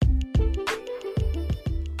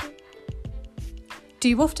Do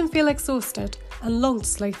you often feel exhausted and long to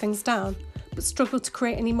slow things down, but struggle to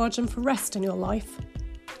create any margin for rest in your life?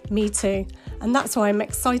 Me too, and that's why I'm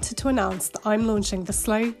excited to announce that I'm launching the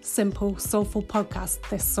Slow, Simple, Soulful podcast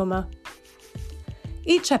this summer.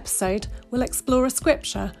 Each episode will explore a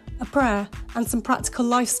scripture, a prayer, and some practical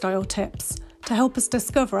lifestyle tips to help us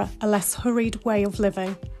discover a less hurried way of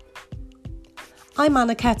living. I'm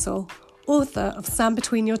Anna Kettle, author of Sand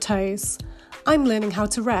Between Your Toes. I'm learning how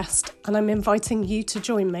to rest, and I'm inviting you to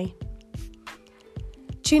join me.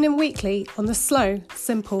 Tune in weekly on the Slow,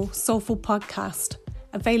 Simple, Soulful podcast,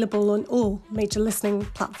 available on all major listening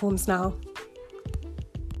platforms now.